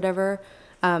Verge or whatever,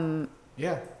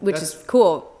 Yeah. which that's- is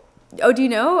cool. Oh, do you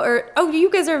know? Or you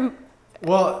guys are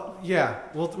Well, yeah.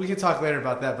 Well, we can talk later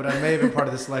about that, but I may have been part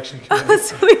of the selection committee.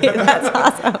 sweet. That's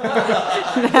awesome.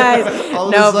 Nice. All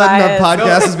of No a sudden, bias. our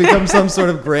podcast has become some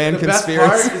sort of grand The best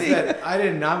conspiracy. part is that I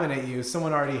didn't nominate you.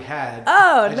 Someone already had.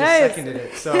 Oh, I just nice. seconded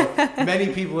it. So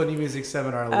many people in New Music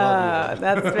Seminar Oh, love you.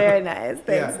 that's very nice.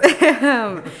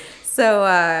 Thanks.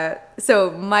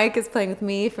 So Mike is playing with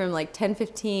me from like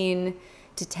 10:15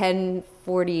 to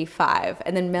 10:45,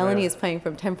 and then Melanie is playing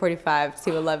from 10:45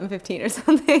 to 11:15 or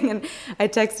something. And I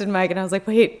texted Mike, and I was like,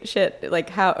 "Wait, shit! Like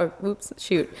how? Oops,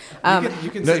 shoot." You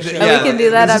can say shit. We can do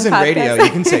that This on is in podcast. radio. You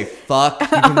can say fuck. You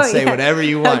can say whatever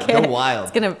you want. Okay. Go wild.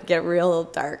 It's gonna get real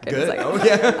dark. Good. Like, Oh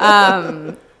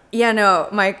yeah. yeah, no,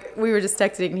 Mike, we were just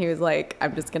texting and he was like,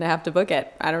 I'm just going to have to book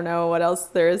it. I don't know what else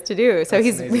there is to do. So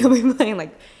That's amazing. he'll be playing,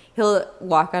 like, he'll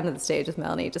walk onto the stage with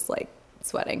Melanie just, like,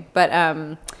 sweating. But,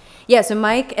 yeah, so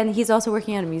Mike, and he's also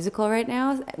working on a musical right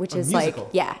now, which is musical?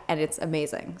 like, yeah, and it's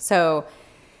amazing. So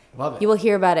Love it. you will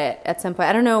hear about it at some point.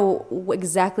 I don't know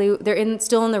exactly. They're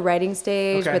still in the writing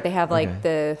stage, Okay. but they have like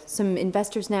some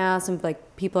investors now. Some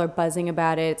like people are buzzing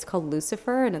about it. It's called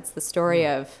Lucifer, and it's the story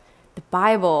of the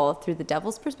Bible through the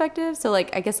devil's perspective. So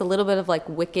like I guess a little bit of like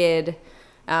wicked,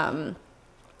 the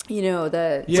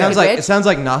It sounds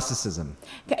like Gnosticism.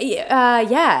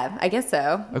 yeah, I guess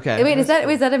so. Okay. Wait, is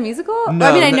that a musical? No,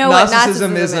 I mean, I know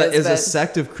Gnosticism what Gnosticism is a but-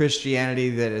 sect of Christianity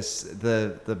that is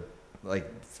the like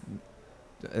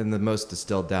in the most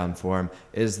distilled down form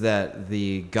is that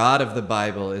the God of the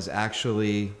Bible is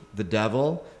actually the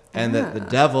devil, and that the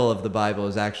devil of the Bible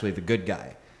is actually the good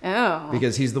guy. Oh.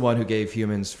 Because he's the one who gave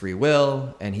humans free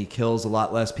will, and he kills a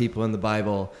lot less people in the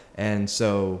Bible. And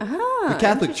so the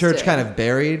Catholic Church interesting. kind of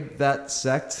buried that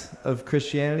sect of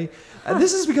Christianity.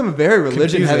 This has become a very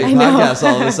religion-heavy I know. podcast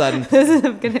all of a sudden.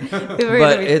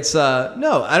 But It's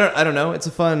no, I don't know. It's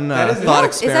a fun That is thought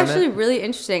It's experiment. actually really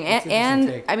interesting, It's an and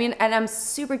interesting take. I mean, and I'm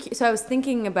super. So I was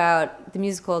thinking about the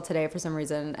musical today for some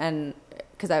reason, and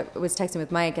because I was texting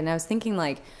with Mike, and I was thinking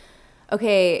like,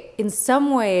 okay, in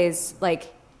some ways,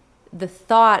 like the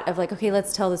thought of like, okay,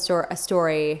 let's tell a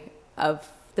story of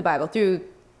the Bible through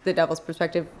the devil's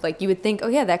perspective. Like you would think, oh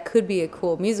yeah, that could be a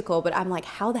cool musical, but I'm like,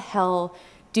 how the hell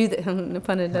do they? No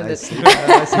pun intended. I see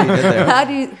what you did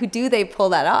there. Who do they pull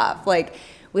that off? Like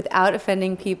without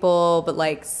offending people, but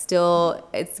like still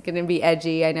it's gonna be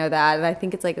edgy. I know that, and I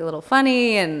think it's like a little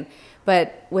funny,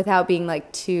 but without being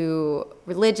like too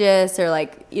religious or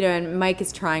like And Mike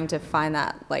is trying to find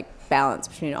that like balance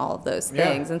between all of those Yeah.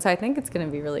 things, and so I think it's gonna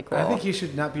be really cool. I think you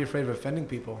should not be afraid of offending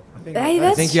people. I think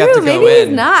That's think true. you have to go Maybe he's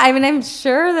in. not. I mean, I'm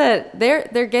sure that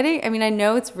they're getting. I mean, I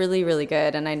know it's really, really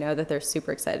good, and I know that they're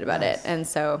super excited about it. And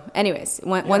so, anyways,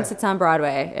 once it's on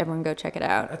Broadway, everyone go check it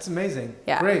out. That's amazing.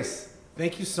 Yeah. Grace,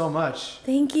 thank you so much.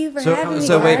 Thank you for having me.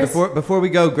 So wait, guys. before we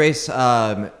go, Grace,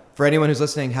 for anyone who's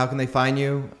listening, how can they find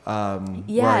you? Where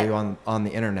are you on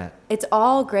the internet? It's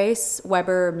all Grace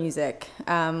Weber Music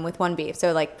with one B.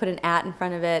 So like put an @ in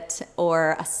front of it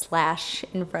or a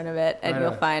 / in front of it, and Right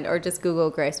you'll on. find, or just Google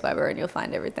Grace Weber and you'll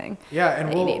find everything. Yeah, and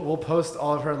that you need. we'll post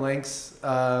all of her links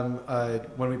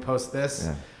when we post this.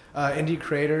 Yeah. Indie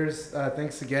creators,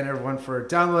 thanks again everyone for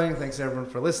downloading. Thanks everyone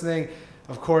for listening.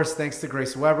 Of course, thanks to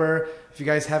Grace Weber. If you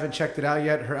guys haven't checked it out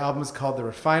yet, her album is called The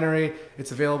Refinery.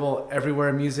 It's available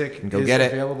everywhere music Go is get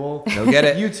it. available. Go get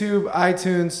it. YouTube,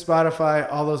 iTunes, Spotify,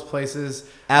 all those places.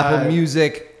 Apple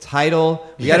Music, Tidal.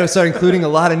 We got to start including a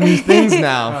lot of new things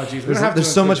now. Oh, geez, we don't have to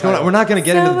There's so include much going on. Tidal. We're not going to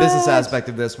get So into the business much. aspect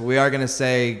of this, but we are going to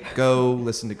say go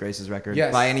listen to Grace's record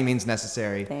Yes. by any means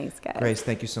necessary. Thanks, guys. Grace,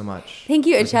 thank you so much. Thank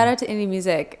you, and shout out to indie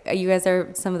music. You guys are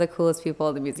some of the coolest people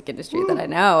in the music industry that I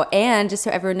know. And just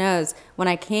so everyone knows, when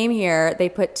I came here, they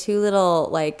put 2 little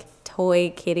like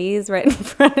toy kitties right in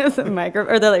front of the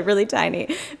microphone, or they're like really tiny,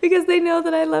 because they know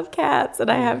that I love cats, and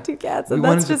I have 2 cats, and We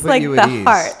wanted that's to just put like you at the ease.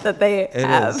 heart that they It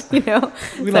have, is. So love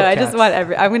I cats. just want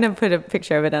I'm gonna put a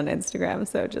picture of it on Instagram,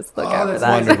 so just look out for that's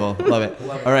that. Wonderful. Love it.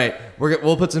 All right.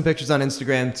 We'll put some pictures on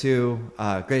Instagram too.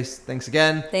 Grace, thanks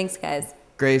again. Thanks, guys.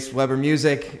 Grace Weber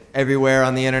Music everywhere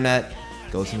on the internet.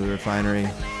 Go listen to The Refinery,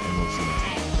 and we'll see you next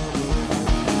time.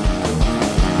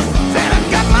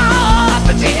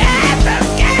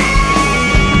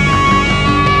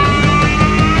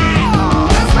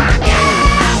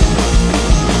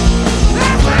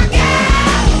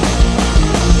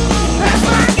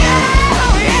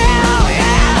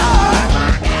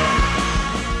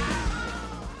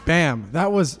 Bam.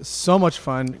 That was so much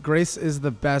fun. Grace is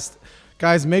the best.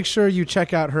 Guys, make sure you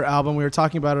check out her album. We were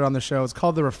talking about it on the show. It's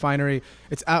called The Refinery.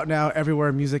 It's out now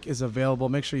everywhere music is available.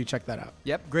 Make sure you check that out.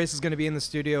 Yep, Grace is going to be in the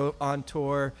studio on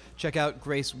tour. Check out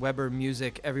Grace Weber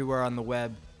Music everywhere on the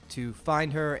web to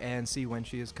find her and see when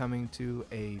she is coming to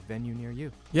a venue near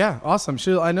you. Yeah, awesome.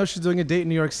 I know she's doing a date in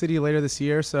New York City later this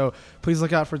year, so please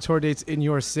look out for tour dates in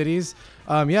your cities.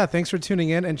 Thanks for tuning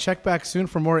in, and check back soon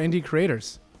for more indie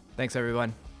creators. Thanks,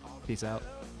 everyone. Peace out.